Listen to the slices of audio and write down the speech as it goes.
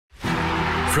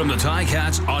From the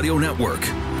Ticats Audio Network,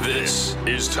 this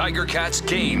is Tiger Cats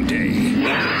Game Day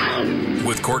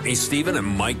with Courtney Stephen and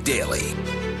Mike Daly.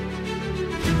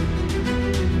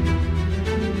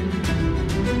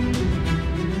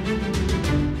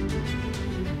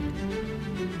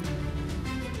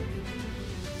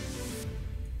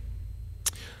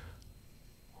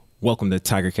 Welcome to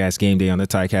Tiger Cats Game Day on the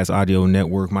Ticats Audio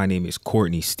Network. My name is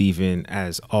Courtney Stephen,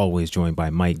 as always joined by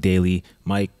Mike Daly.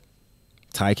 Mike,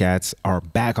 Ticats are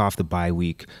back off the bye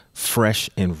week, fresh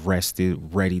and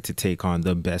rested, ready to take on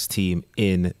the best team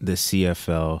in the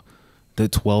CFL. The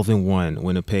 12-1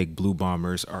 Winnipeg Blue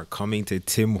Bombers are coming to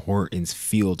Tim Hortons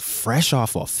Field, fresh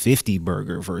off a 50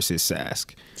 burger versus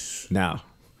Sask. Now,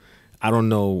 I don't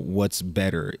know what's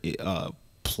better,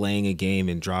 playing a game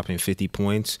and dropping 50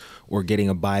 points or getting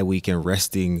a bye week and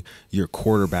resting your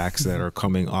quarterbacks that are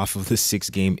coming off of the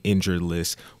 6-game injured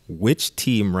list. Which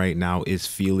team right now is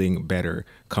feeling better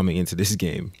coming into this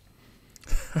game?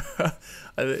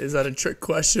 Is that a trick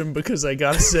question? Because I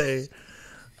gotta say,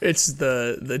 it's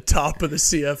the top of the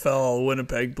CFL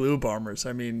Winnipeg Blue Bombers.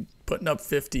 I mean, putting up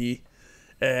 50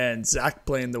 and Zach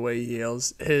playing the way he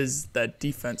is, that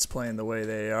defense playing the way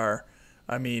they are.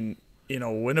 I mean, you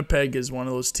know, Winnipeg is one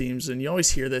of those teams, and you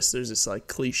always hear this, there's this like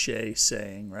cliche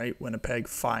saying, right? Winnipeg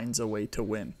finds a way to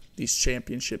win. These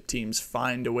championship teams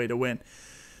find a way to win.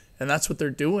 And that's what they're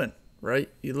doing, right?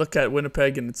 You look at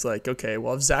Winnipeg and it's like, okay,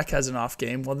 well, if Zach has an off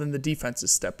game, well, then the defense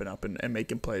is stepping up and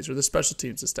making plays, or the special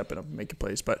teams is stepping up and making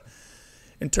plays. But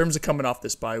in terms of coming off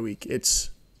this bye week,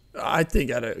 it's, I think,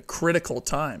 at a critical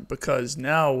time, because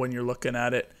now when you're looking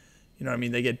at it, you know what I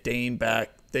mean, they get Dane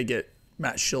back, they get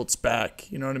Matt Schultz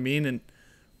back, you know what I mean? And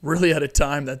really at a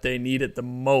time that they need it the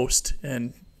most.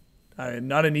 And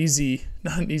not an easy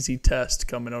test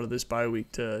coming out of this bye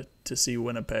week to see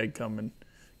Winnipeg coming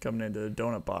into the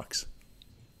donut box.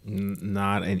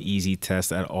 Not an easy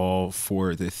test at all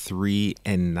for the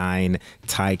 3-9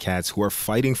 Ticats, who are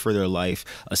fighting for their life,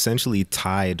 essentially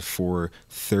tied for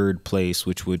third place,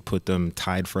 which would put them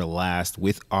tied for last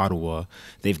with Ottawa.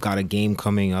 They've got a game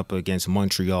coming up against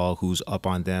Montreal, who's up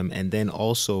on them, and then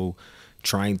also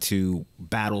trying to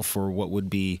battle for what would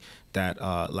be that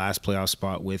last playoff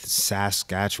spot with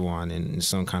Saskatchewan in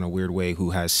some kind of weird way,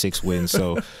 who has 6 wins.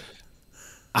 So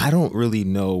I don't really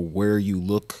know where you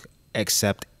look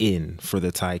except in for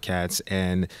the Ticats.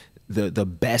 And the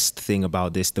best thing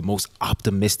about this, the most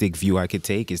optimistic view I could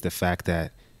take, is the fact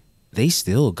that they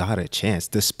still got a chance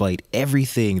despite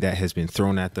everything that has been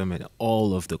thrown at them and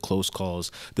all of the close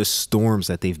calls, the storms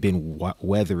that they've been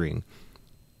weathering.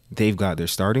 They've got their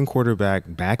starting quarterback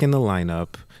back in the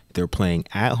lineup. They're playing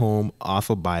at home off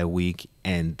a bye week,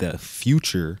 and the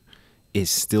future is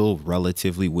still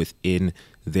relatively within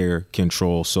their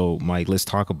control. So, Mike, let's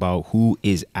talk about who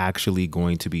is actually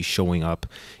going to be showing up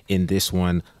in this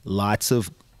one. Lots of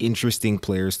interesting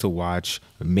players to watch,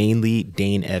 mainly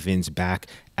Dane Evans back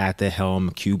at the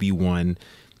helm, QB1.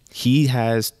 He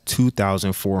has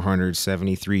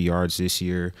 2,473 yards this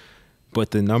year.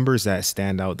 But the numbers that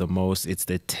stand out the most, it's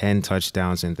the 10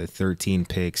 touchdowns and the 13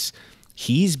 picks.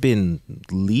 He's been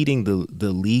leading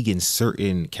the league in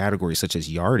certain categories, such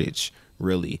as yardage,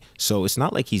 really. So it's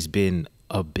not like he's been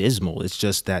abysmal. It's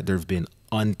just that there have been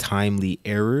untimely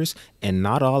errors, and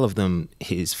not all of them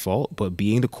his fault. But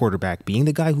being the quarterback, being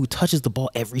the guy who touches the ball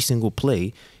every single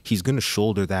play, he's going to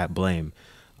shoulder that blame.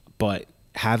 But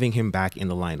having him back in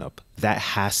the lineup, that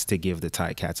has to give the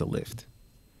Ticats a lift.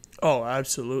 Oh,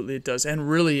 absolutely it does. And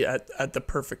really at the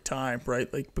perfect time,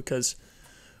 right? Like, because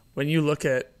when you look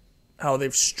at how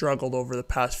they've struggled over the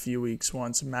past few weeks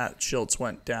once Matt Schultz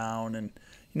went down, and,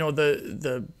 you know,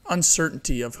 the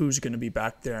uncertainty of who's going to be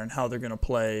back there and how they're going to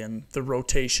play, and the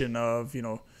rotation of, you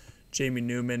know, Jamie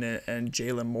Newman and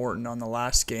Jalen Morton on the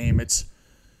last game, it's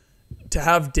to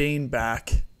have Dane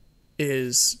back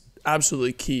is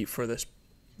absolutely key for this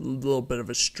little bit of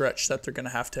a stretch that they're going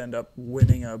to have to end up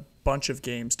winning a bunch of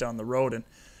games down the road. And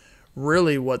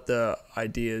really what the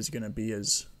idea is going to be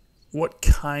is what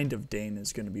kind of Dane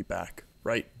is going to be back,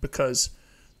 right? Because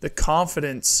the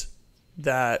confidence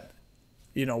that,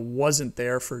 you know, wasn't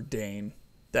there for Dane,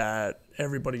 that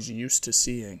everybody's used to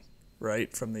seeing,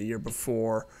 right, from the year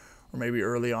before, or maybe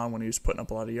early on when he was putting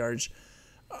up a lot of yards.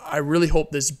 I really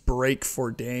hope this break for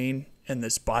Dane and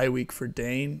this bye week for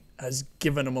Dane has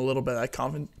given him a little bit of that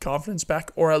confidence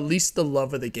back, or at least the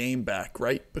love of the game back,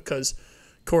 right? Because,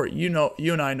 Court, you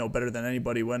and I know better than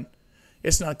anybody when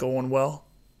it's not going well,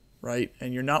 right?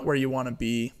 And you're not where you want to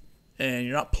be, and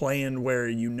you're not playing where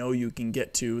you know you can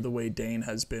get to the way Dane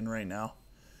has been right now.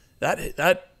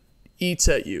 That eats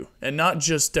at you, and not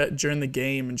just during the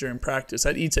game and during practice.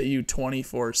 That eats at you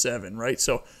 24/7, right?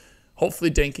 So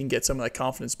hopefully Dane can get some of that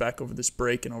confidence back over this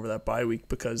break and over that bye week,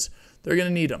 because they're going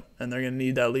to need him, and they're going to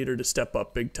need that leader to step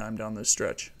up big time down this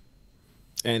stretch.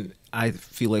 And I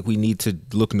feel like we need to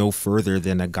look no further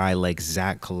than a guy like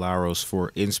Zach Collaros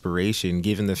for inspiration,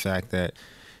 given the fact that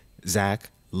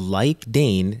Zach, like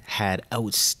Dane, had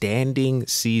outstanding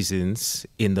seasons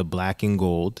in the black and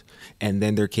gold. And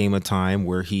then there came a time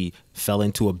where he fell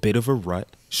into a bit of a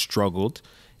rut, struggled,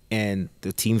 and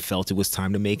the team felt it was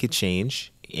time to make a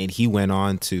change. And he went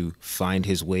on to find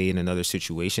his way in another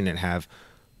situation and have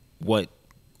what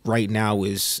right now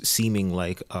is seeming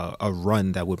like a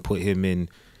run that would put him in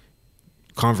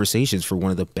conversations for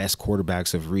one of the best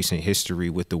quarterbacks of recent history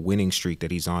with the winning streak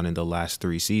that he's on in the last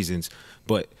 3 seasons.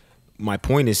 But my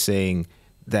point is saying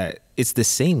that it's the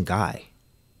same guy.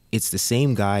 It's the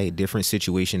same guy, different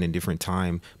situation and different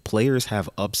time. Players have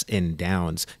ups and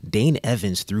downs. Dane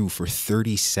Evans threw for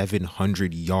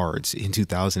 3,700 yards in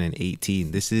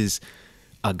 2018. This is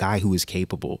a guy who is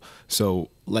capable. So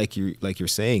like you're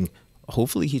saying,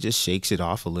 hopefully he just shakes it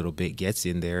off a little bit, gets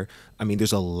in there. I mean,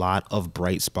 there's a lot of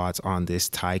bright spots on this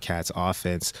Ticats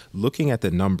offense. Looking at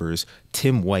the numbers,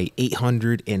 Tim White,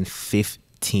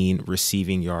 815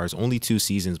 receiving yards, only 2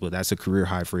 seasons, but that's a career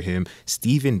high for him.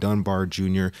 Stephen Dunbar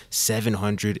Jr.,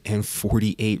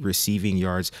 748 receiving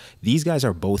yards. These guys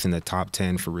are both in the top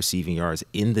 10 for receiving yards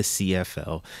in the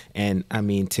CFL. And I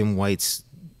mean, Tim White's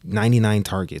 99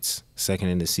 targets, second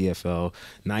in the CFL,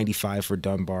 95 for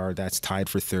Dunbar, that's tied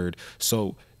for third.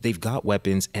 So they've got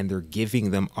weapons and they're giving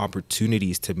them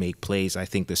opportunities to make plays. I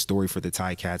think the story for the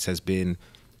Ticats has been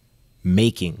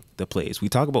making the plays. We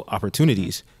talk about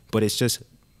opportunities, but it's just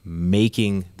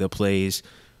making the plays.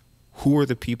 Who are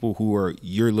the people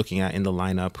you're looking at in the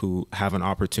lineup who have an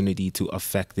opportunity to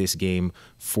affect this game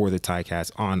for the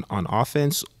Ticats on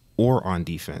offense or on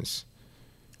defense?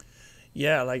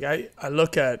 Yeah, like I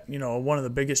look at, one of the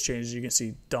biggest changes, you can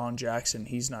see Don Jackson,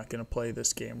 he's not going to play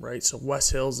this game, right? So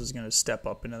Wes Hills is going to step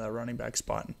up into that running back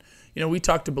spot. And, we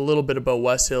talked a little bit about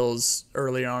Wes Hills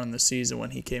early on in the season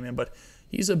when he came in, but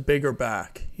he's a bigger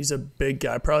back. He's a big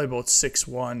guy, probably about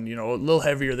 6'1", a little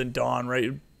heavier than Don,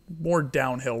 right? More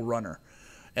downhill runner.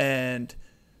 And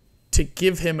to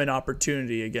give him an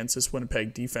opportunity against this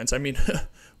Winnipeg defense, I mean,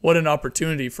 what an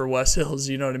opportunity for Wes Hills,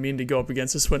 you know what I mean, to go up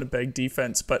against this Winnipeg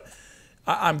defense. But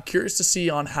I'm curious to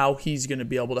see on how he's going to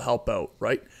be able to help out,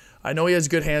 right? I know he has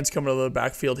good hands coming out of the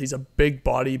backfield. He's a big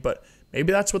body, but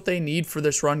maybe that's what they need for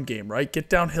this run game, right? Get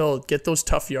downhill, get those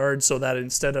tough yards so that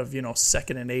instead of,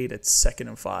 2nd and 8, it's 2nd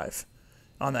and 5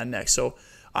 on that next. So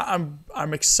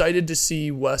I'm excited to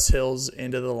see Wes Hills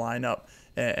into the lineup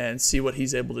and see what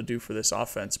he's able to do for this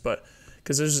offense. But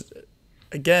because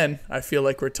again, I feel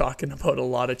like we're talking about a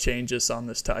lot of changes on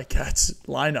this Ticats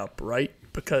lineup, right?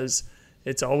 Because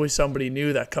it's always somebody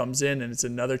new that comes in, and it's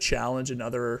another challenge,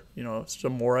 another,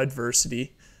 some more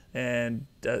adversity, and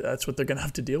that's what they're going to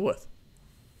have to deal with.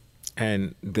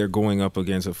 And they're going up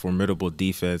against a formidable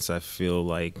defense. I feel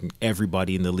like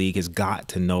everybody in the league has got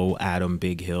to know Adam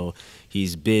Big Hill.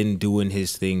 He's been doing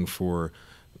his thing for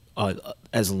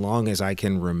as long as I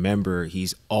can remember.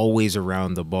 He's always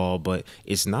around the ball, but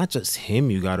it's not just him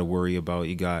you got to worry about.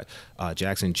 You got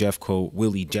Jackson Jeffcoat,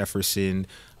 Willie Jefferson,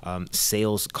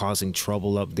 Sales causing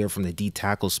trouble up there from the D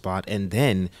tackle spot. And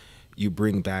then you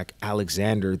bring back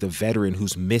Alexander, the veteran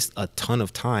who's missed a ton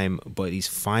of time, but he's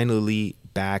finally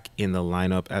back in the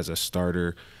lineup as a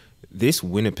starter. This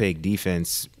Winnipeg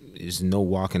defense is no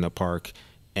walk in the park.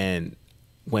 And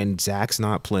when Zach's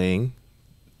not playing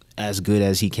as good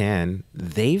as he can,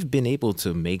 they've been able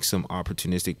to make some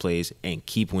opportunistic plays and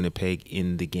keep Winnipeg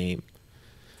in the game.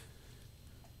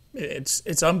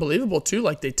 It's unbelievable too.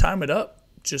 Like, they time it up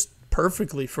just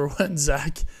perfectly for when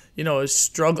Zach, is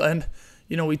struggling.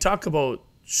 And, we talk about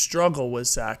struggle with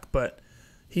Zach, but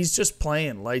he's just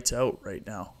playing lights out right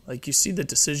now. Like, you see the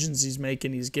decisions he's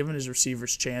making. He's giving his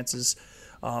receivers chances.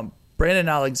 Brandon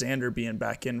Alexander being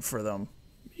back in for them,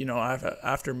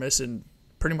 after missing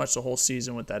pretty much the whole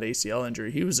season with that ACL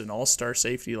injury. He was an all-star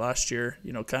safety last year,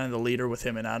 kind of the leader with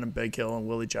him and Adam Big Hill and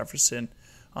Willie Jefferson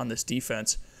on this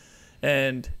defense.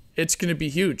 And it's going to be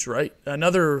huge, right?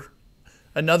 Another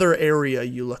area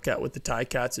you look at with the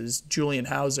Ticats is Julian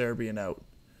Hauser being out,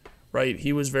 right?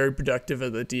 He was very productive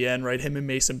at the DN, right? Him and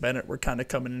Mason Bennett were kind of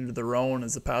coming into their own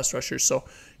as the pass rushers. So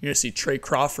you're going to see Trey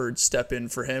Crawford step in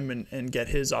for him and get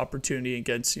his opportunity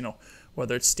against,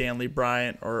 whether it's Stanley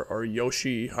Bryant or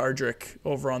Yoshi Hardrick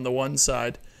over on the one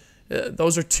side.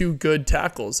 Those are 2 good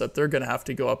tackles that they're going to have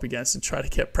to go up against and try to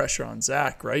get pressure on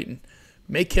Zach, right? And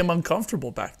make him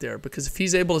uncomfortable back there, because if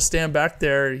he's able to stand back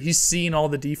there, he's seen all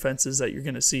the defenses that you're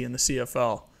going to see in the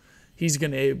CFL. He's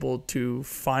going to be able to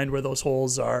find where those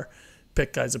holes are,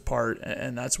 pick guys apart,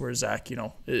 and that's where Zach,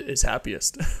 is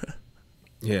happiest.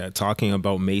 Yeah, talking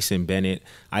about Mason Bennett,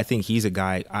 I think he's a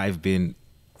guy I've been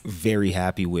very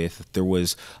happy with. There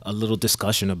was a little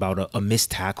discussion about a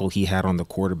missed tackle he had on the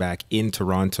quarterback in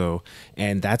Toronto,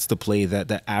 and that's the play that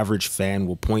the average fan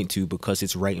will point to because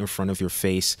it's right in front of your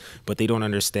face, but they don't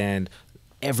understand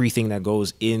everything that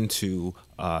goes into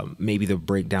maybe the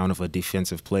breakdown of a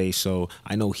defensive play. So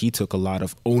I know he took a lot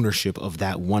of ownership of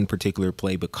that one particular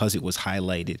play because it was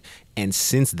highlighted. And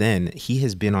since then, he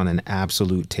has been on an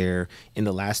absolute tear. In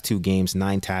the last 2 games,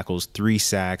 9 tackles, 3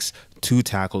 sacks, 2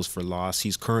 tackles for loss.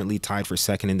 He's currently tied for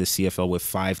second in the CFL with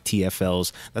 5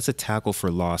 TFLs. That's a tackle for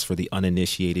loss for the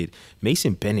uninitiated.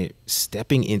 Mason Bennett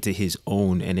stepping into his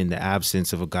own, and in the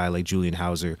absence of a guy like Julian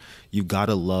Hauser, you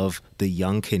gotta love the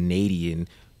young Canadian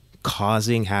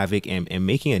causing havoc and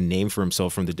making a name for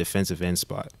himself from the defensive end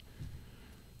spot.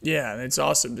 Yeah, and it's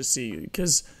awesome to see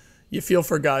because you feel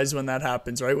for guys when that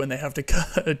happens, right? When they have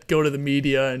to go to the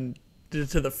media and to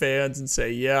the fans and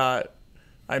say, yeah,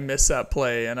 I missed that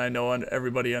play, and I know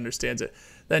everybody understands it.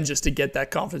 Then just to get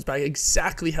that confidence back,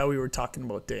 exactly how we were talking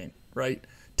about Dane, right?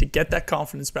 To get that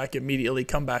confidence back immediately,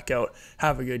 come back out,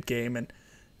 have a good game, and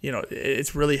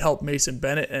it's really helped Mason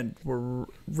Bennett, and we're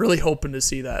really hoping to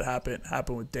see that happen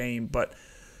with Dane. But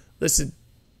listen,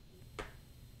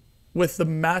 with the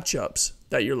matchups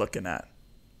that you're looking at,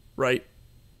 right?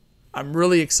 I'm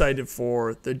really excited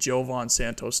for the Jovan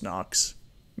Santos Knox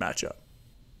matchup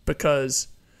because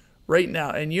right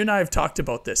now, and you and I have talked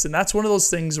about this, and that's one of those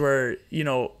things where,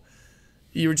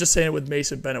 you were just saying it with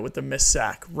Mason Bennett with the missed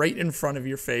sack right in front of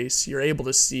your face. You're able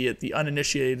to see it. The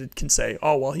uninitiated can say,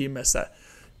 oh, well, he missed that.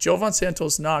 Jovan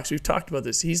Santos Knox, we've talked about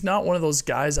this. He's not one of those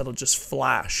guys that'll just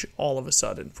flash all of a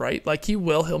sudden, right? Like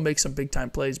he'll make some big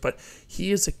time plays, but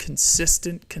he is a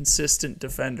consistent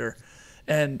defender.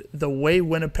 And the way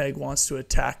Winnipeg wants to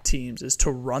attack teams is to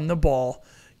run the ball,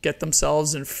 get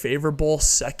themselves in favorable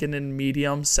second and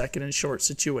medium, second and short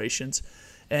situations.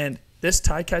 And this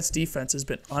Ticats defense has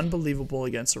been unbelievable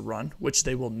against a run, which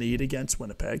they will need against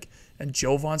Winnipeg. And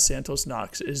Jovan Santos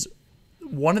Knox is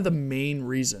one of the main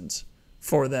reasons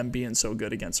for them being so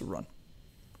good against a run.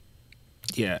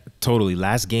 Yeah, totally.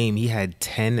 Last game, he had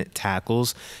 10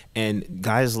 tackles, and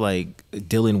guys like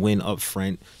Dylan Wynn up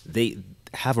front, they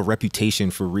have a reputation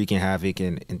for wreaking havoc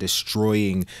and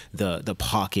destroying the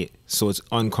pocket, so it's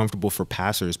uncomfortable for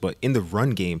passers. But in the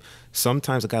run game,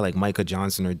 sometimes a guy like Micah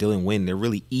Johnson or Dylan Wynn, they're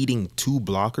really eating 2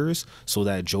 blockers so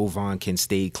that Jovan can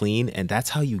stay clean, and that's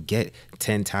how you get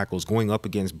 10 tackles. Going up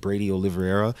against Brady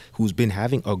Oliveira, who's been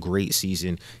having a great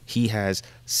season, he has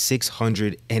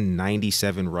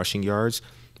 697 rushing yards.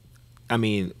 I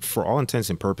mean, for all intents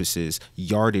and purposes,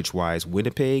 yardage-wise,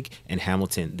 Winnipeg and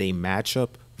Hamilton, they match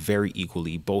up very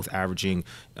equally, both averaging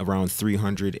around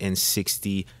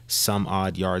 360 some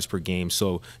odd yards per game.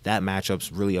 So that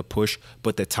matchup's really a push.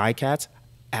 But the Ticats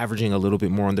averaging a little bit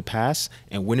more on the pass,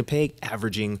 and Winnipeg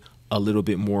averaging a little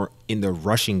bit more in the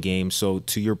rushing game. So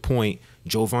to your point,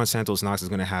 Jovan Santos Knox is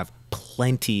going to have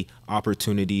plenty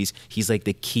opportunities. He's like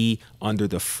the key under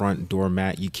the front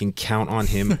doormat. You can count on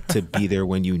him to be there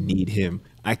when you need him.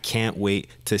 I can't wait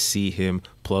to see him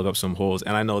plug up some holes.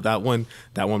 And I know that one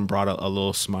brought a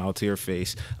little smile to your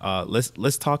face.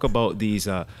 Let's talk about these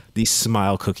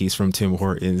smile cookies from Tim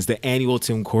Hortons. The annual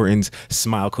Tim Hortons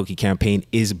Smile Cookie campaign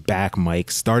is back,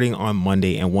 Mike, starting on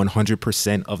Monday, and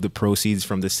 100% of the proceeds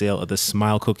from the sale of the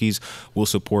Smile Cookies will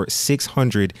support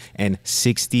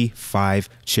 665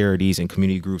 charities and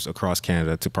community groups across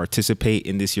Canada. To participate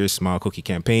in this year's Smile Cookie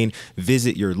campaign,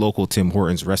 visit your local Tim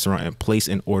Hortons restaurant and place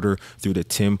an order through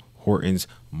the Tim Hortons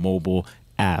mobile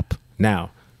app.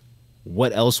 Now,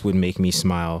 what else would make me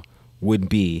smile would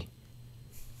be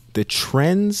the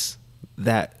trends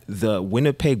that the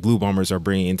Winnipeg Blue Bombers are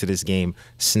bringing into this game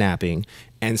snapping,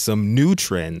 and some new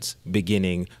trends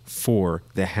beginning for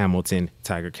the Hamilton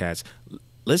Tiger Cats.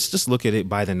 Let's just look at it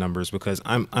by the numbers, because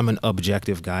I'm an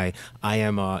objective guy.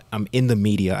 I'm in the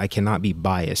media. I cannot be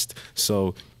biased.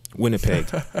 So Winnipeg,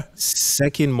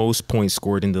 second most points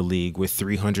scored in the league with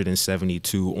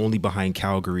 372, only behind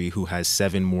Calgary, who has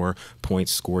 7 more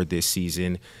points scored this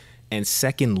season, and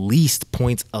second least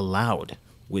points allowed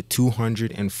with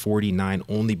 249,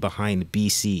 only behind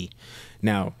BC.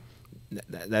 Now,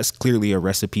 that's clearly a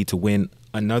recipe to win.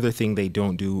 Another thing they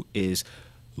don't do is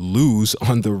lose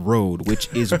on the road, which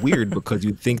is weird because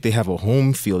you'd think they have a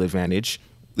home field advantage.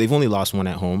 They've only lost 1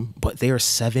 at home, but they are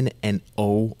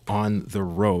 7-0 on the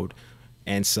road.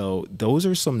 And so those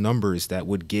are some numbers that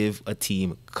would give a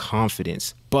team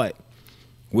confidence. But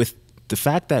with the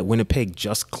fact that Winnipeg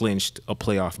just clinched a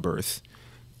playoff berth,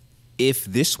 if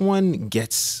this one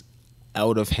gets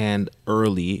out of hand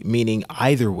early, meaning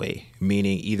either way,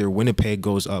 meaning either Winnipeg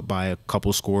goes up by a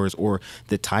couple scores or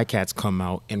the Ticats come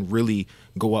out and really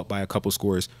go up by a couple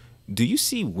scores. Do you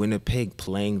see Winnipeg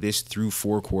playing this through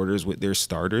 4 quarters with their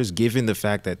starters, given the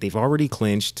fact that they've already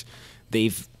clinched,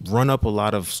 they've run up a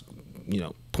lot of,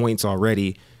 points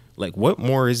already? Like, what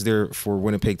more is there for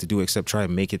Winnipeg to do except try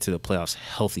and make it to the playoffs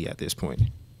healthy at this point?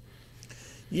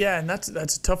 Yeah, and that's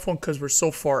a tough one because we're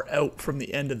so far out from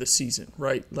the end of the season,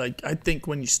 right? Like, I think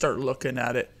when you start looking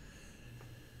at it,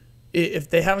 if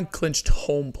they haven't clinched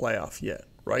home playoff yet,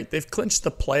 right? They've clinched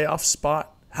the playoff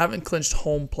spot, haven't clinched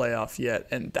home playoff yet,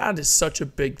 and that is such a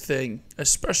big thing,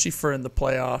 especially for in the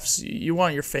playoffs. You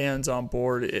want your fans on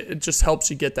board. It just helps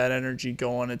you get that energy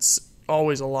going. It's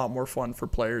always a lot more fun for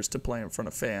players to play in front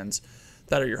of fans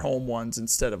that are your home ones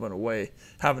instead of an away.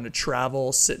 Having to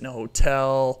travel, sit in a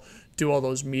hotel, do all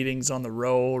those meetings on the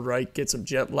road, right? Get some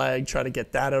jet lag, try to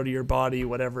get that out of your body,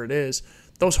 whatever it is.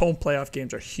 Those home playoff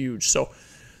games are huge. So,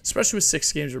 especially with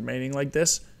 6 games remaining like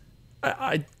this,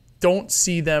 I don't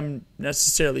see them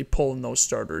necessarily pulling those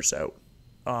starters out.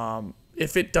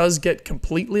 If it does get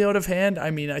completely out of hand,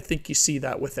 I think you see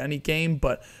that with any game,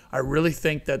 but I really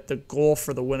think that the goal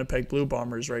for the Winnipeg Blue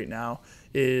Bombers right now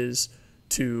is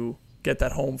to get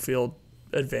that home field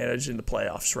advantage in the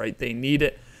playoffs, right? They need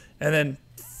it. And then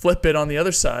flip it on the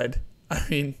other side.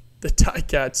 The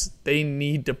Ticats, they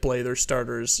need to play their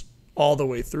starters all the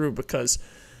way through because,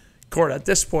 Court, at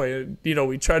this point,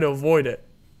 we try to avoid it,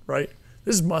 right?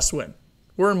 This is must win.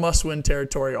 We're in must-win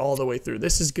territory all the way through.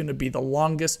 This is going to be the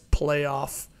longest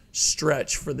playoff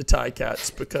stretch for the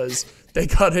Ticats because they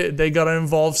got to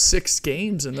involve 6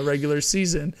 games in the regular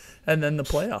season and then the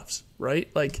playoffs, right?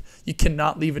 Like, you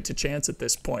cannot leave it to chance at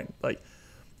this point. Like,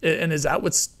 and is that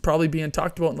what's probably being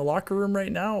talked about in the locker room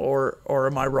right now, or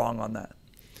am I wrong on that?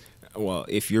 Well,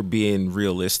 if you're being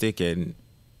realistic and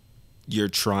you're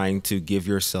trying to give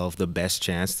yourself the best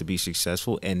chance to be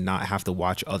successful and not have to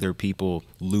watch other people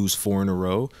lose 4 in a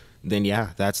row, then yeah,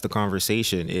 that's the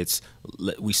conversation. It's,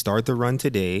 we start the run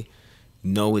today.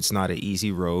 No, it's not an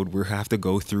easy road. We have to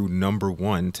go through number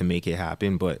 1 to make it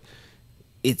happen, but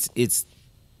it's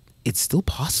still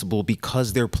possible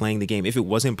because they're playing the game. If it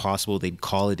wasn't possible, they'd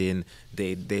call it in,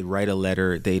 they'd write a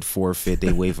letter, they'd forfeit,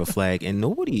 they'd wave a flag, and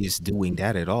nobody is doing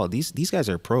that at all. These guys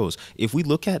are pros. If we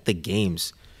look at the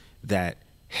games that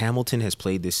Hamilton has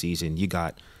played this season, you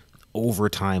got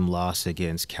overtime loss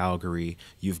against Calgary,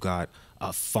 you've got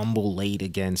a fumble late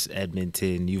against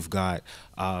Edmonton, you've got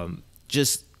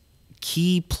just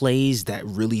key plays that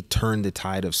really turned the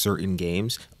tide of certain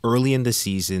games. Early in the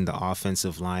season, the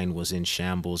offensive line was in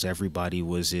shambles. Everybody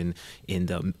was in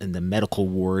the medical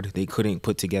ward. They couldn't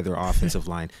put together offensive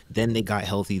line. Then they got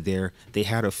healthy there. They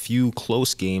had a few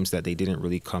close games that they didn't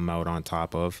really come out on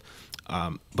top of.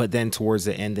 But then towards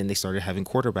the end, then they started having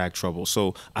quarterback trouble.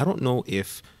 So I don't know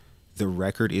if the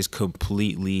record is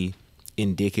completely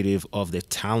indicative of the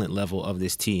talent level of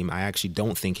this team. I actually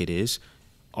don't think it is.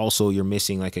 Also, you're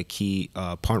missing like a key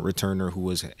punt returner who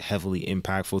was heavily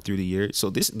impactful through the year. So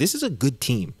this is a good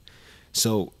team.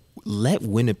 So let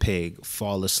Winnipeg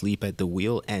fall asleep at the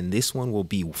wheel, and this one will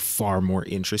be far more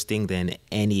interesting than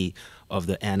any of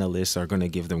the analysts are going to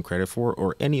give them credit for,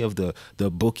 or any of the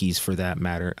bookies for that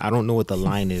matter. I don't know what the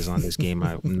line is on this game.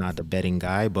 I'm not the betting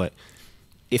guy, but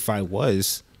if I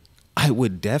was, I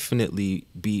would definitely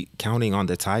be counting on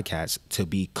the Ticats to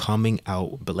be coming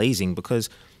out blazing because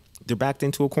they're backed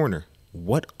into a corner.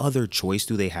 What other choice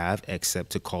do they have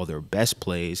except to call their best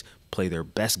plays, play their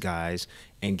best guys,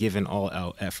 and give an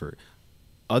all-out effort?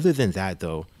 Other than that,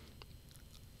 though,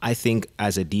 I think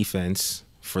as a defense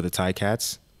for the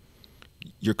Ticats,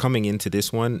 you're coming into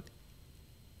this one,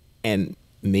 and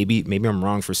maybe I'm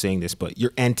wrong for saying this, but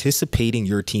you're anticipating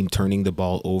your team turning the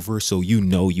ball over, so you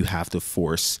know you have to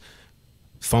force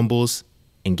fumbles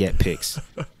and get picks.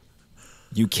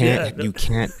 You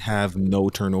can't have no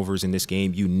turnovers in this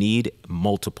game. You need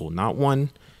multiple, not one.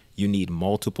 You need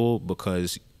multiple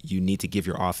because you need to give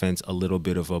your offense a little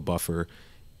bit of a buffer.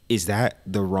 Is that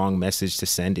the wrong message to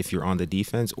send if you're on the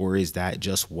defense, or is that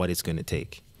just what it's going to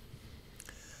take?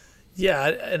 Yeah,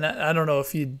 and I don't know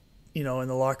if you'd, in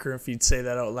the locker room, if you'd say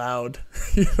that out loud,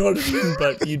 you know what I mean?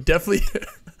 But you'd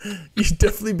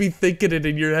definitely be thinking it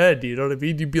in your head, you know what I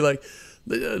mean? You'd be like,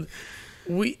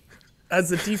 we, as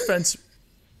the defense,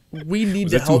 we need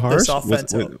to help this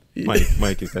offense out.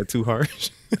 Mike, is that too harsh?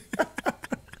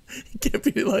 You can't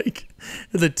be like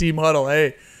the team huddle,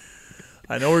 hey,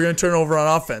 I know we're going to turn over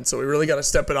on offense, so we really got to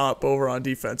step it up over on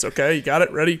defense, okay? You got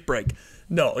it? Ready? Break.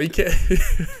 No, you can't.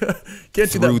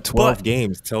 Can't do that. Through 12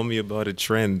 games, tell me about a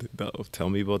trend, though. Tell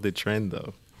me about the trend,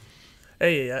 though.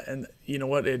 Hey, yeah, and you know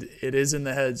what? It is in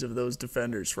the heads of those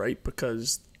defenders, right?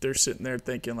 Because they're sitting there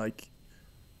thinking like,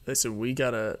 listen, we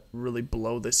got to really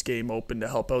blow this game open to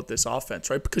help out this offense,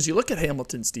 right? Because you look at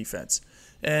Hamilton's defense,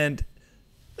 and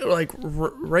like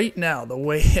right now, the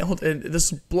way Hamilton,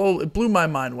 it blew my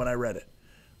mind when I read it,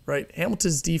 right?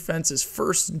 Hamilton's defense is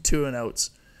first in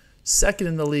 2-and-outs, second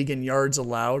in the league in yards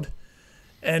allowed,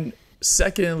 and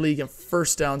second in the league in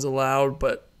first downs allowed,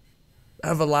 but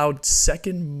have allowed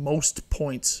second most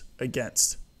points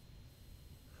against.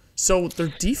 So their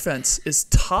defense is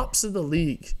tops of the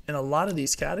league in a lot of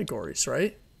these categories,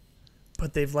 right?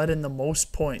 But they've let in the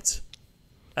most points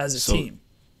as a team.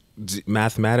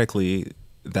 Mathematically,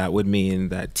 that would mean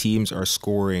that teams are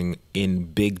scoring in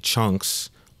big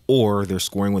chunks, or they're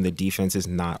scoring when the defense is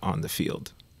not on the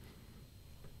field.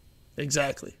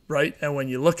 Exactly, right? And when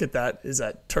you look at that, is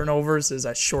that turnovers? Is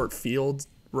that short field,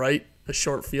 right? A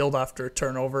short field after a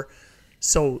turnover.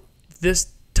 So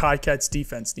this Ticats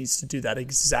defense needs to do that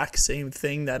exact same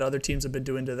thing that other teams have been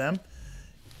doing to them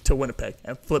to Winnipeg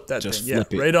and flip that thing. Yeah,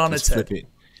 right on its head.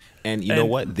 And you know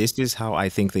what? This is how I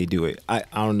think they do it. I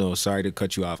don't know. Sorry to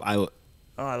cut you off.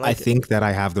 I think that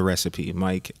I have the recipe,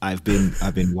 Mike. I've been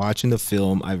watching the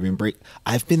film.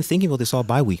 I've been thinking about this all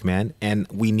bye week, man. And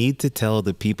we need to tell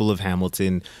the people of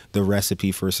Hamilton the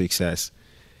recipe for success.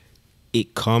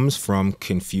 It comes from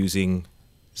confusing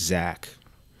Zach.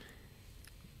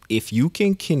 If you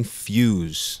can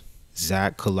confuse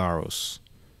Zach Collaros,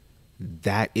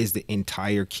 that is the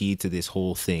entire key to this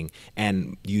whole thing.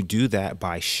 And you do that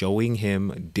by showing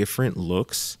him different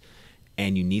looks,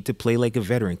 and you need to play like a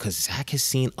veteran because Zach has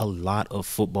seen a lot of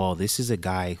football. This is a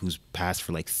guy who's passed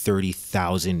for like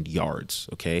 30,000 yards,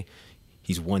 okay?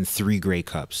 He's won 3 Grey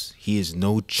Cups. He is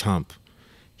no chump.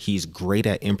 He's great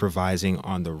at improvising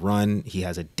on the run. He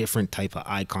has a different type of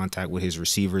eye contact with his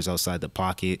receivers outside the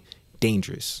pocket.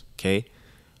 Dangerous, okay?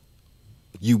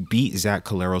 You beat Zach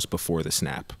Collaros before the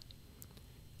snap.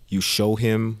 You show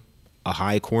him a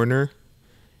high corner,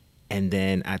 and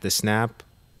then at the snap,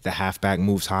 the halfback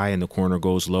moves high and the corner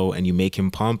goes low, and you make him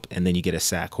pump, and then you get a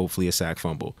sack, hopefully a sack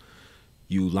fumble.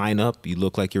 You line up, you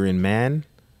look like you're in man,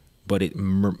 but it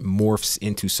morphs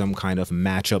into some kind of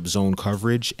matchup zone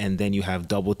coverage, and then you have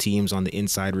double teams on the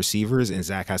inside receivers, and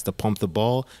Zach has to pump the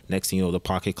ball. Next thing you know, the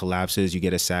pocket collapses, you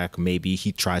get a sack. Maybe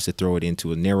he tries to throw it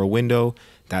into a narrow window.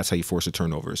 That's how you force the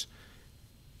turnovers.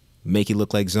 Make it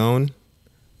look like zone,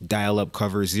 dial up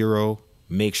cover 0,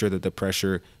 make sure that the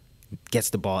pressure gets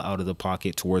the ball out of the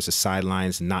pocket towards the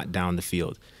sidelines, not down the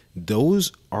field.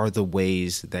 Those are the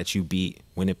ways that you beat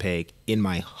Winnipeg, in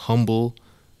my humble,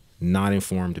 not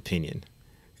informed opinion.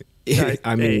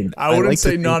 I mean, I wouldn't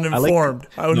say non-informed.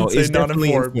 I wouldn't say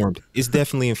non-informed. It's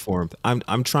definitely informed.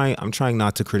 I'm trying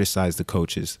not to criticize the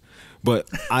coaches, but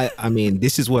I mean,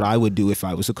 this is what I would do if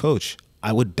I was a coach.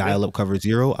 I would dial up cover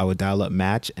 0. I would dial up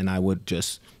match, and I would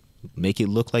just make it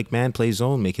look like man play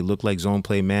zone. Make it look like zone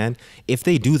play man. If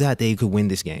they do that, they could win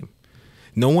this game.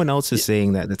 No one else is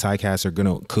saying that the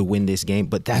Ticats could win this game,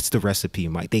 but that's the recipe,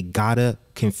 Mike. They gotta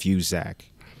confuse Zach.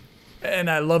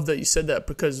 And I love that you said that,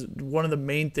 because one of the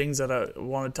main things that I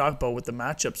want to talk about with the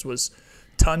matchups was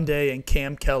Tunde and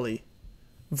Cam Kelly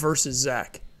versus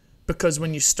Zach. Because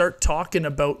when you start talking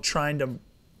about trying to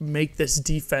make this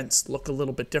defense look a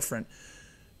little bit different,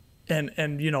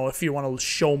 and you know, if you want to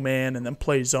show man and then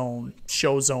play zone,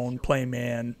 show zone, play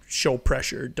man, show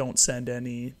pressure, don't send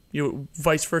any,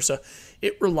 vice versa,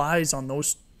 it relies on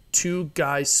those 2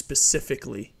 guys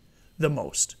specifically the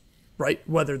most. Right?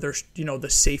 Whether there's, the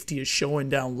safety is showing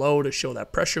down low to show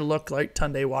that pressure look, like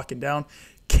Tunde walking down,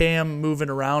 Cam moving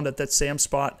around at that Sam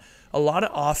spot. A lot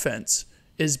of offense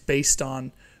is based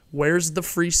on where's the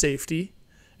free safety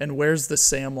and where's the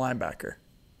Sam linebacker,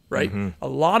 right? Mm-hmm. A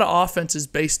lot of offense is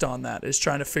based on that, is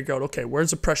trying to figure out, okay,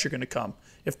 where's the pressure going to come?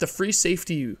 If the free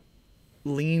safety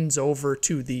leans over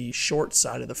to the short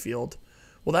side of the field,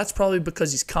 well, that's probably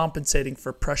because he's compensating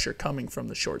for pressure coming from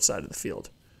the short side of the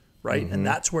field. Right? Mm-hmm. And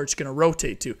that's where it's going to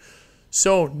rotate to.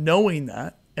 So knowing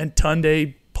that, and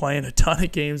Tunde playing a ton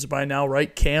of games by now,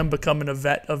 right? Cam becoming a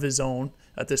vet of his own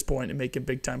at this point and making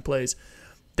big-time plays,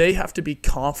 they have to be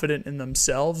confident in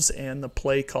themselves and the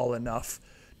play call enough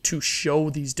to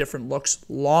show these different looks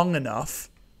long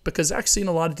enough, because Zach's seen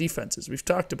a lot of defenses. We've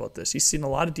talked about this. He's seen a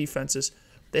lot of defenses.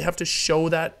 They have to show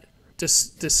that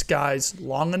disguise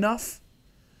long enough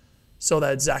so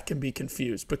that Zach can be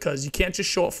confused, because you can't just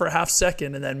show it for a half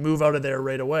second and then move out of there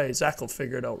right away. Zach will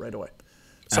figure it out right away.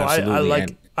 So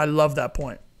I love that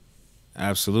point.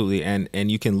 Absolutely.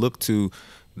 And you can look to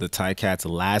the Ticats'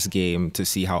 last game to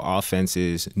see how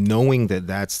offenses, knowing that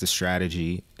that's the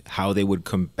strategy, how they would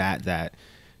combat that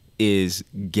is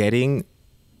getting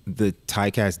the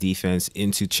Ticats defense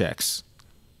into checks.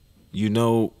 You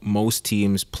know, most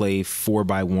teams play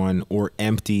 4-by-1 or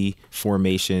empty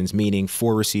formations, meaning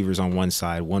 4 receivers on one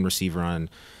side, 1 receiver on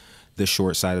the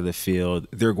short side of the field.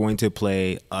 They're going to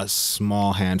play a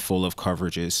small handful of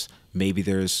coverages. Maybe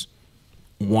there's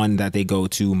one that they go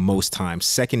to most times.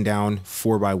 Second down,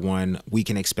 4-by-1, we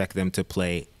can expect them to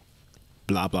play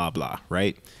blah, blah, blah,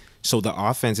 right? So the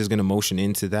offense is going to motion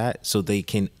into that so they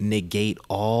can negate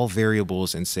all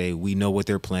variables and say, we know what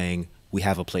they're playing. We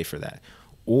have a play for that.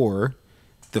 Or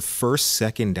the first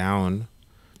second down,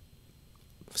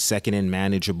 second and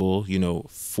manageable,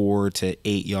 4 to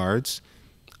 8 yards,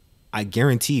 I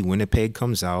guarantee Winnipeg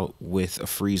comes out with a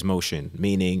freeze motion,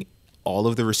 meaning all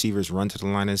of the receivers run to the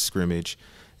line of scrimmage.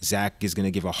 Zach is going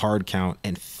to give a hard count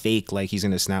and fake like he's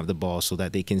going to snap the ball so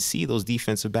that they can see those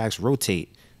defensive backs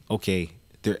rotate. Okay,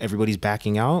 everybody's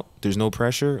backing out. There's no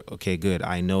pressure. Okay, good.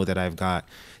 I know that I've got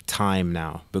time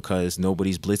now because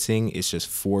nobody's blitzing. It's just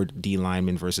 4 D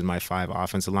linemen versus my 5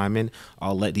 offensive linemen.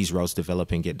 I'll let these routes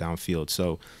develop and get downfield.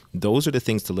 So those are the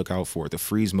things to look out for, the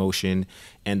freeze motion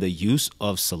and the use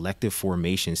of selective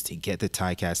formations to get the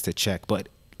Ticats to check. But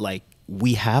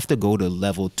we have to go to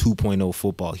level 2.0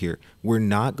 football here. We're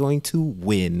not going to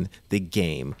win the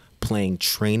game playing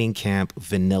training camp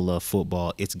vanilla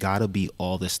football. It's got to be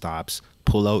all the stops.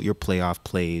 Pull out your playoff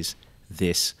plays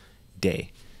this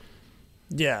day.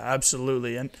 Yeah,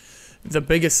 absolutely. And the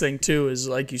biggest thing, too, is,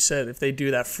 like you said, if they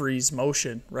do that freeze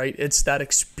motion, right, it's that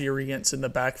experience in the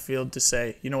backfield to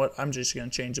say, you know what, I'm just going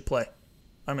to change a play.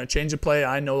 I'm going to change a play.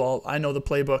 I know the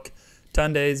playbook.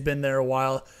 Tunde's been there a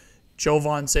while.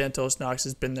 Jovan Santos Knox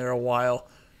has been there a while.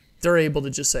 They're able to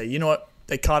just say, you know what,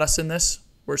 they caught us in this.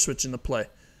 We're switching the play.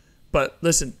 But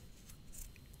listen,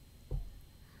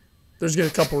 there's a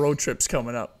couple road trips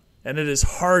coming up, and it is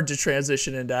hard to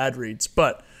transition into ad reads,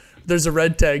 but there's a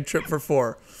red tag trip for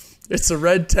 4. It's the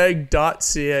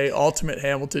redtag.ca Ultimate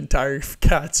Hamilton Tiger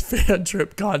Cats fan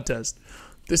trip contest.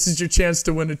 This is your chance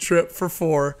to win a trip for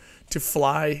 4 to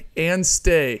fly and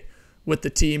stay with the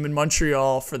team in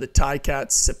Montreal for the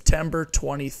Ticats September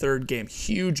 23rd game.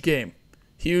 Huge game.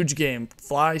 Huge game.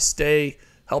 Fly, stay,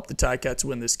 help the Ticats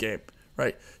win this game.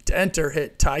 Right. To enter,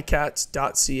 hit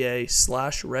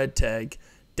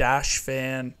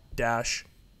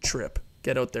ticats.ca/redtag-fan-trip.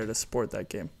 Get out there to support that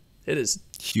game. It is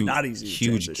not easy to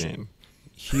transition.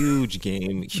 Huge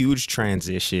game. Huge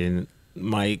transition.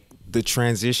 Mike, the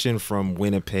transition from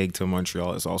Winnipeg to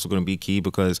Montreal is also going to be key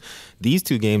because these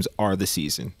 2 games are the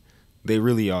season. They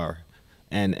really are.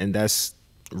 And that's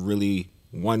really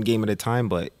one game at a time.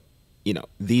 But,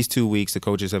 these 2 weeks, the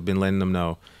coaches have been letting them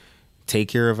know, take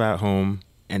care of at home,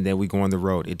 and then we go on the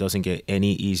road. It doesn't get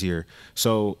any easier.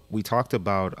 So we talked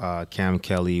about Cam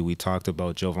Kelly. We talked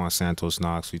about Jovan Santos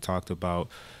Knox. We talked about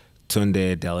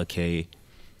Tunde Adeleke.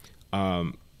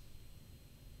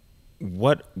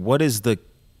 What is the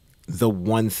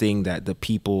one thing that the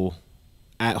people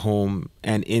at home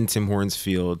and in Tim Hortons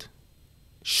Field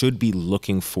should be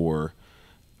looking for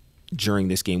during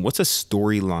this game? What's a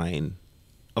storyline?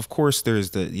 Of course, there's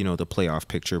the playoff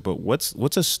picture, but what's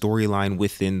a storyline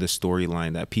within the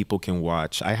storyline that people can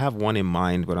watch? I have one in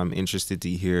mind, but I'm interested to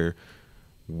hear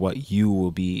what you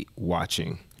will be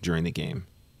watching during the game.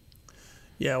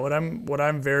 Yeah, what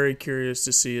I'm very curious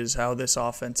to see is how this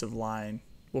offensive line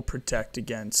will protect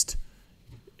against,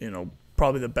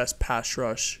 probably the best pass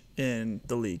rush in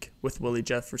the league with Willie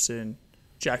Jefferson,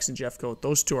 Jackson Jeffcoat.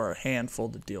 Those 2 are a handful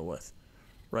to deal with,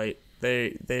 right?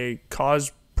 They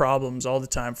cause problems all the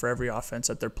time for every offense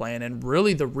that they're playing. And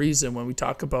really the reason, when we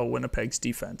talk about Winnipeg's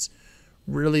defense,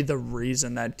 really the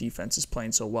reason that defense is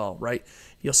playing so well, right?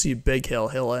 You'll see Big Hill.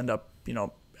 He'll end up,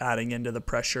 adding into the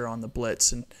pressure on the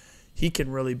blitz, and he can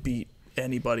really beat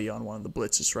anybody on one of the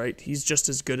blitzes, right? He's just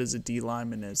as good as a D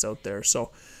lineman is out there.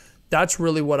 So that's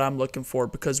really what I'm looking for,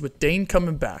 because with Dane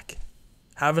coming back,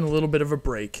 having a little bit of a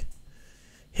break,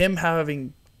 him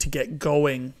having to get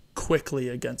going quickly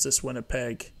against this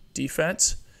Winnipeg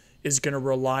defense is going to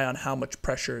rely on how much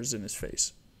pressure is in his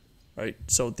face, right?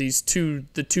 So the 2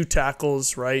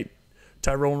 tackles, right?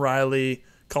 Tyrone Riley,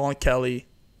 Colin Kelly,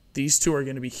 these 2 are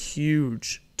going to be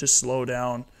huge to slow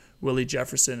down Willie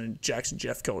Jefferson and Jackson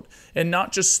Jeffcoat. And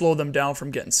not just slow them down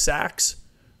from getting sacks,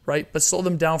 right? But slow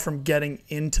them down from getting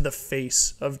into the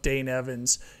face of Dane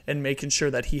Evans and making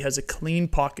sure that he has a clean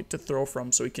pocket to throw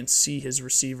from so he can see his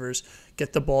receivers,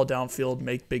 get the ball downfield,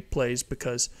 make big plays.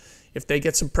 Because if they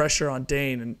get some pressure on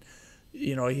Dane and,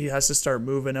 he has to start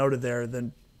moving out of there,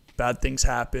 then bad things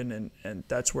happen. And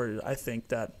that's where I think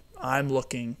that I'm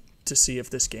looking to see if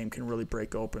this game can really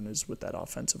break open, is with that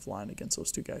offensive line against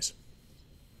those 2 guys.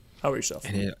 How about yourself?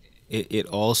 It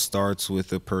all starts with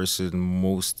the person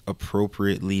most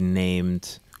appropriately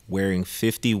named, wearing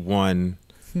 51.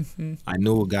 I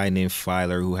know a guy named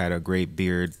Filer who had a great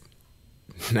beard.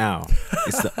 Now,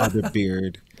 it's the other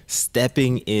beard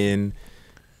stepping in.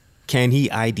 Can he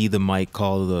ID the mic,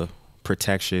 call the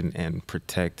protection, and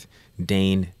protect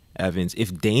Dane Evans?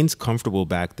 If Dane's comfortable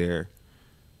back there,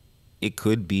 it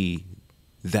could be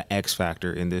the X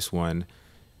factor in this one.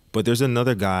 But there's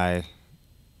another guy.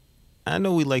 I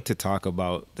know we like to talk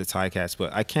about the Ticats,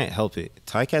 but I can't help it.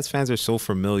 Ticats fans are so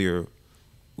familiar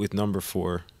with number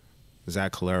 4,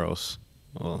 Zach Collaros.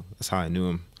 Well, that's how I knew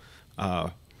him.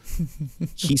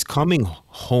 He's coming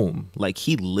home. Like,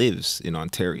 he lives in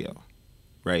Ontario,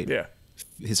 right? Yeah.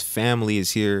 His family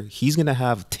is here. He's going to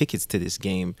have tickets to this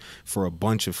game for a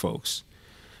bunch of folks.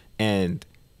 And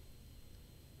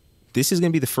this is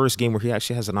going to be the first game where he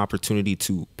actually has an opportunity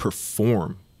to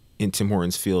perform in Tim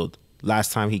Hortons Field.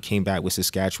 Last time he came back with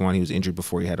Saskatchewan, he was injured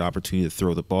before he had the opportunity to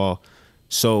throw the ball.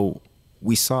 So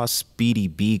we saw Speedy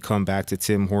B come back to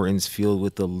Tim Hortons Field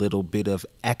with a little bit of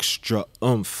extra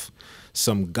oomph,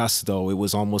 some gusto. It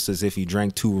was almost as if he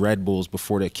drank 2 Red Bulls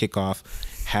before the kickoff,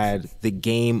 had the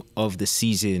game of the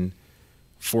season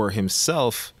for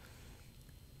himself.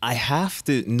 I have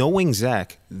to, knowing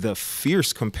Zach, the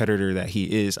fierce competitor that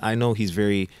he is, I know he's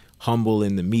very humble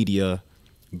in the media,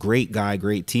 great guy,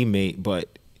 great teammate,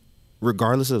 but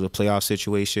regardless of the playoff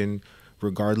situation,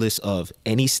 regardless of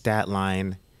any stat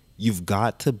line, you've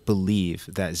got to believe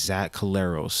that Zach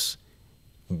Collaros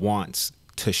wants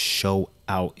to show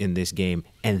out in this game.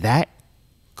 And that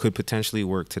could potentially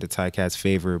work to the Ticats'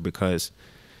 favor, because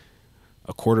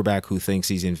a quarterback who thinks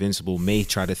he's invincible may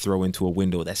try to throw into a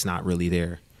window that's not really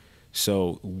there.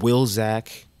 So will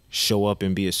Zach show up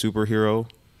and be a superhero?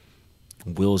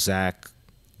 Will Zach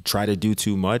try to do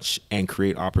too much and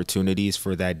create opportunities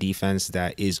for that defense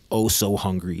that is oh so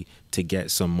hungry to get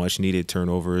some much needed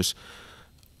turnovers?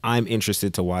 I'm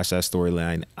interested to watch that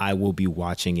storyline. I will be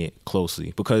watching it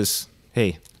closely because,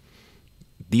 hey,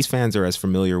 these fans are as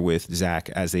familiar with Zach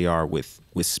as they are with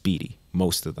Speedy,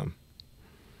 most of them.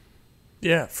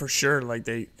 Yeah, for sure. Like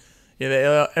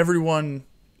everyone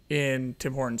in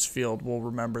Tim Hortons Field will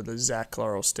remember the Zach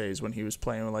Collaros days when he was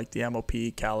playing with like the MOP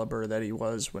caliber that he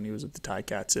was when he was at the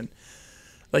Ticats. And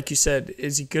like you said,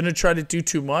 is he going to try to do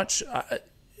too much?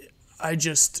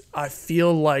 I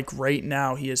feel like right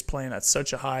now he is playing at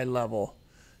such a high level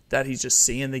that he's just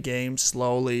seeing the game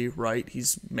slowly, right?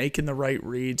 He's making the right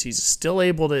reads. He's still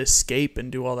able to escape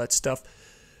and do all that stuff.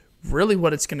 Really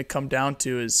what it's going to come down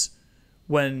to is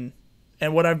when,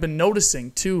 and what I've been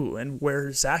noticing too, and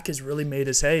where Zach has really made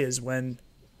his hay, is when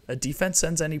a defense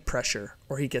sends any pressure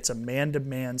or he gets a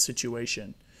man-to-man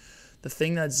situation. The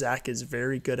thing that Zach is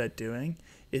very good at doing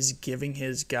is giving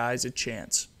his guys a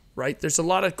chance, right? There's a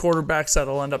lot of quarterbacks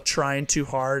that'll end up trying too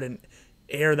hard and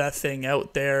air that thing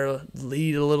out there,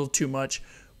 lead a little too much.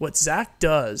 What Zach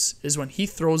does is when he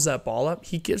throws that ball up,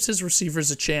 he gives his receivers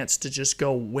a chance to just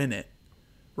go win it,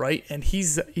 right? And he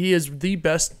is the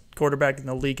best quarterback in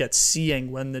the league at seeing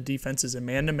when the defense is a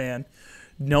man-to-man,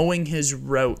 knowing his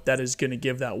route that is going to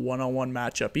give that one-on-one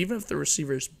matchup, even if the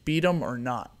receivers beat him or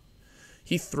not.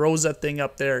 He throws that thing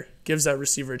up there, gives that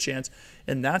receiver a chance,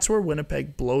 and that's where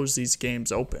Winnipeg blows these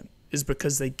games open, is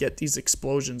because they get these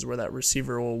explosions where that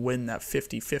receiver will win that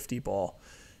 50-50 ball.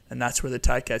 And that's where the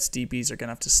Ticats DBs are going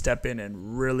to have to step in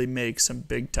and really make some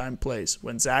big-time plays.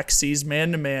 When Zach sees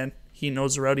man-to-man, he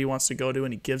knows the route he wants to go to,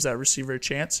 and he gives that receiver a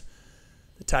chance.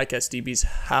 The Ticats DBs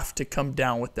have to come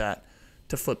down with that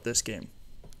to flip this game.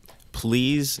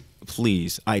 Please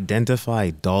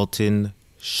identify Dalton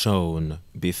Schoen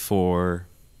before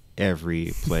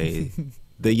every play.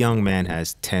 The young man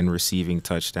has 10 receiving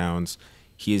touchdowns.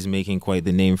 He is making quite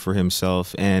the name for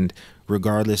himself. And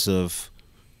regardless of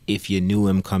if you knew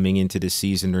him coming into the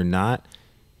season or not,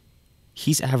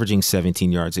 he's averaging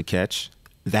 17 yards a catch.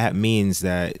 That means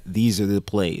that these are the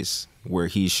plays where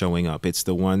he's showing up. It's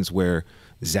the ones where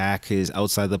Zach is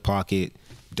outside the pocket,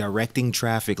 directing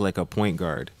traffic like a point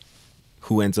guard.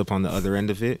 Who ends up on the other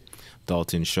end of it?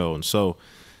 Dalton Schoen. So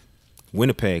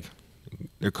Winnipeg,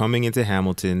 they're coming into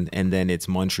Hamilton, and then it's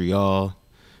Montreal.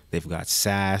 They've got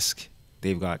Sask.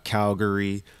 They've got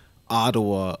Calgary,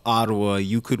 Ottawa.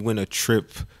 You could win a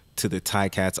trip to the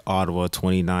Ticats Ottawa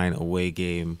 29 away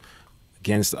game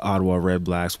against the Ottawa Red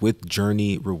Blacks with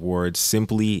Journey rewards.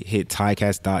 Simply hit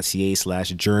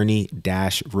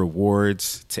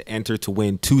ticats.ca/journey-rewards to enter to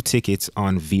win 2 tickets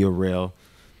on Via Rail,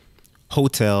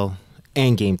 hotel,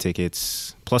 and game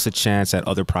tickets, plus a chance at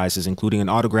other prizes, including an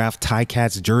autographed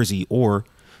Ticats jersey or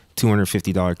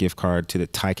 $250 gift card to the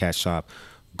Ticats shop.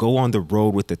 go on the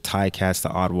road with the Ticats to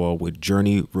Ottawa with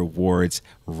Journey rewards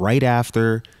right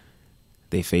after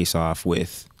they face off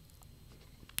with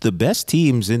the best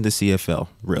teams in the CFL,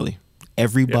 really.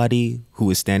 Everybody who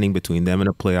is standing between them and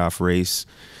a playoff race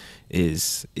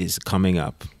is coming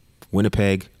up.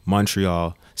 Winnipeg,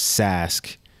 Montreal,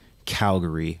 Sask,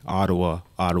 Calgary, Ottawa.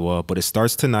 But it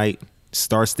starts tonight,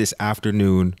 starts this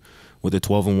afternoon with the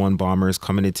 12-1 Bombers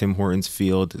coming to Tim Hortons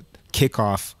Field.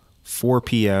 Kickoff, 4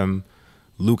 p.m.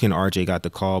 Luke and RJ got the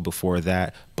call before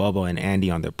that. Bubba and Andy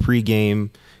on the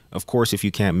pregame. Of course, if you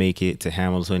can't make it to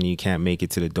Hamilton, you can't make it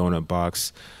to the Donut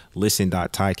Box,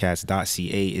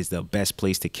 listen.ticats.ca is the best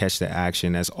place to catch the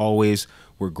action. As always,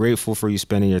 we're grateful for you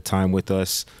spending your time with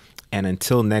us. And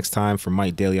until next time, from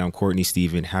Mike Daly, I'm Courtney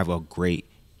Stephen. Have a great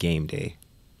game day.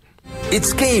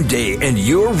 It's game day and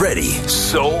you're ready.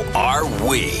 So are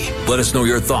we. Let us know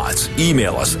your thoughts.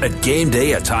 Email us at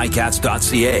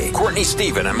gameday@ticats.ca. Courtney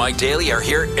Stephen and Mike Daly are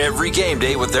here every game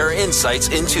day with their insights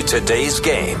into today's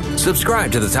game.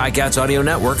 Subscribe to the Ticats Audio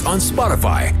Network on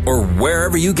Spotify or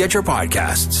wherever you get your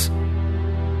podcasts.